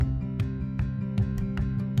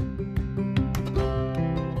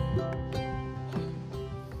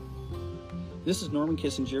This is Norman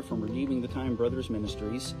Kissinger from Redeeming the Time Brothers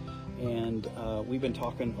Ministries, and we've been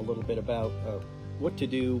talking a little bit about what to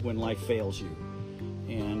do when life fails you.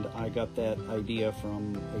 And I got that idea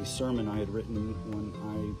from a sermon I had written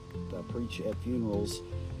when I preach at funerals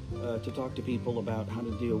to talk to people about how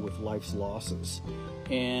to deal with life's losses.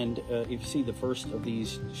 And if you see the first of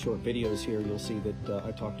these short videos here, you'll see that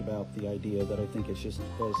I talked about the idea that I think it's just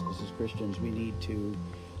as Christians we need to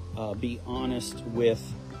be honest with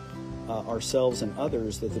ourselves and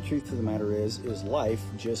others, that the truth of the matter is life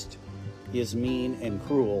just is mean and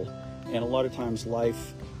cruel, and a lot of times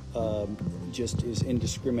life just is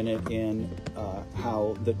indiscriminate in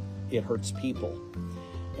how it hurts people.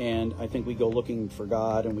 And I think we go looking for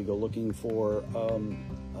God, and we go looking for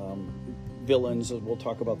villains, and we'll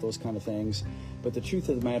talk about those kind of things. But the truth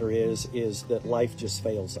of the matter is that life just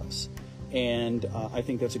fails us. And I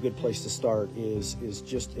think that's a good place to start, is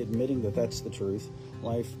just admitting that that's the truth.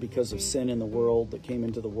 Life, because of sin in the world that came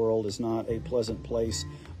into the world, is not a pleasant place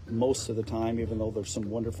most of the time, even though there's some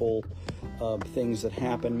wonderful things that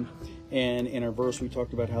happen. And in our verse, we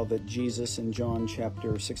talked about how that Jesus in John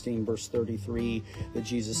chapter 16, verse 33, that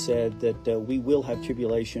Jesus said that we will have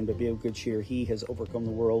tribulation, but be of good cheer. He has overcome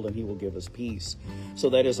the world, and he will give us peace. So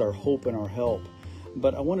that is our hope and our help.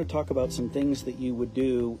 But I want to talk about some things that you would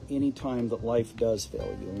do anytime that life does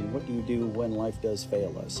fail you. And what do you do when life does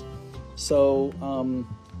fail us? So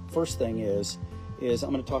first thing is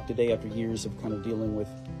I'm going to talk today after years of kind of dealing with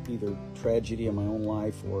either tragedy in my own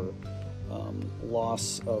life or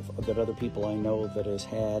loss that other people I know that has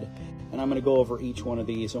had. And I'm going to go over each one of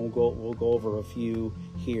these, and we'll go over a few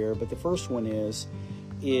here. But the first one is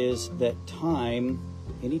that time,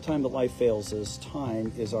 anytime that life fails us,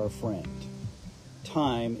 time is our friend.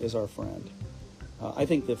 Time is our friend. I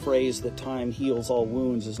think the phrase that time heals all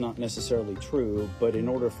wounds is not necessarily true, but in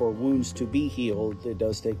order for wounds to be healed, it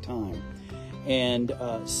does take time. And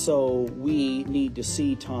so we need to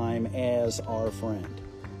see time as our friend.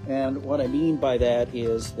 And what I mean by that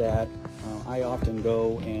is that I often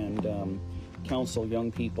go and counsel young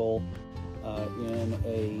people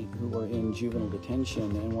who are in juvenile detention.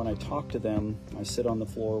 And when I talk to them, I sit on the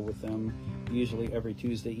floor with them, usually every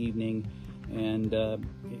Tuesday evening, and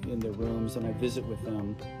in their rooms, and I visit with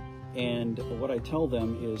them. And what I tell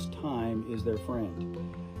them is time is their friend.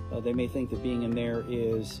 They may think that being in there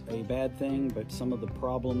is a bad thing, but some of the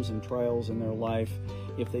problems and trials in their life,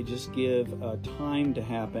 if they just give time to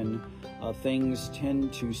happen, things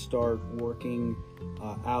tend to start working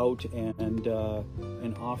out, and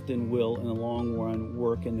often will in the long run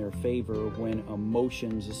work in their favor when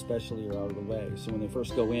emotions especially are out of the way. So when they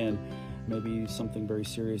first go in, maybe something very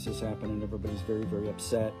serious has happened, and everybody's very, very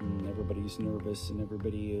upset, and everybody's nervous, and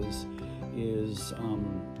everybody is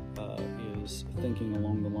thinking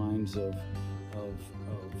along the lines of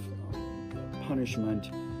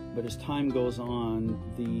punishment. But as time goes on,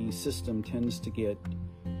 the system tends to get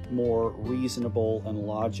more reasonable and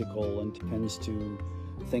logical, and tends to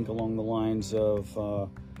think along the lines of,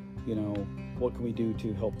 what can we do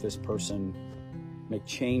to help this person make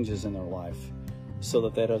changes in their life so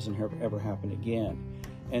that doesn't ever happen again.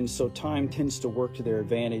 And so time tends to work to their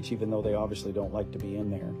advantage, even though they obviously don't like to be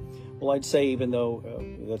in there. Well, I'd say, even though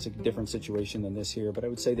that's a different situation than this here, but I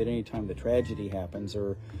would say that any time the tragedy happens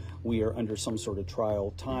or we are under some sort of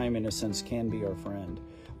trial, time, in a sense, can be our friend.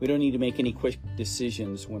 We don't need to make any quick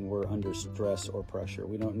decisions when we're under stress or pressure.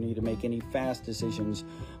 We don't need to make any fast decisions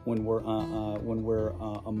when we're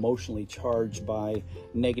emotionally charged by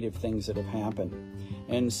negative things that have happened.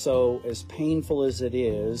 And so, as painful as it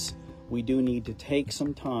is, we do need to take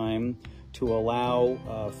some time to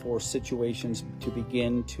allow for situations to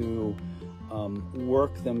begin to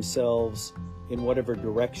work themselves in whatever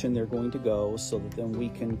direction they're going to go, so that then we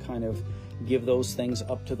can kind of give those things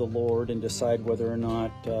up to the Lord and decide whether or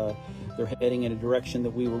not they're heading in a direction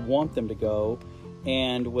that we would want them to go,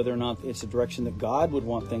 and whether or not it's a direction that God would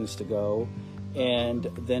want things to go, and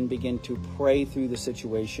then begin to pray through the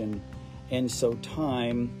situation. And so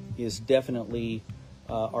time is definitely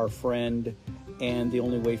our friend, and the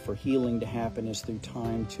only way for healing to happen is through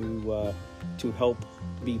time to help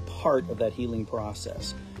be part of that healing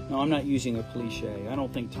process. Now, I'm not using a cliche. I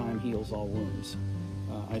don't think time heals all wounds.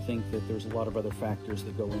 I think that there's a lot of other factors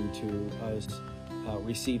that go into us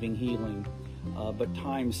receiving healing, but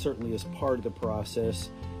time certainly is part of the process,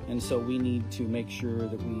 and so we need to make sure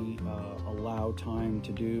that we allow time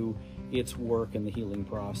to do its work in the healing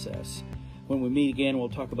process. When we meet again, we'll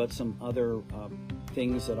talk about some other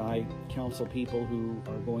things that I counsel people who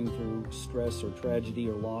are going through stress or tragedy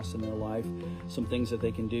or loss in their life, some things that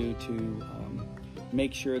they can do to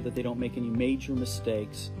make sure that they don't make any major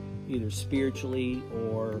mistakes either spiritually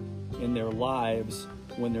or in their lives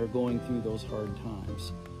when they're going through those hard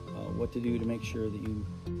times. What to do to make sure that you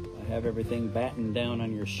have everything battened down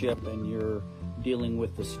on your ship and you're dealing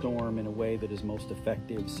with the storm in a way that is most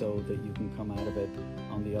effective so that you can come out of it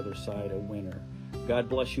on the other side a winner. God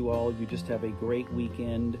bless you all. You just have a great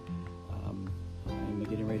weekend. I'm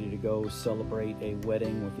getting ready to go celebrate a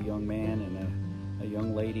wedding with a young man and a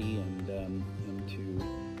young lady, and to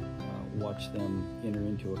watch them enter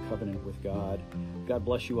into a covenant with God. God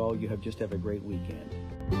bless you all. You just have a great weekend.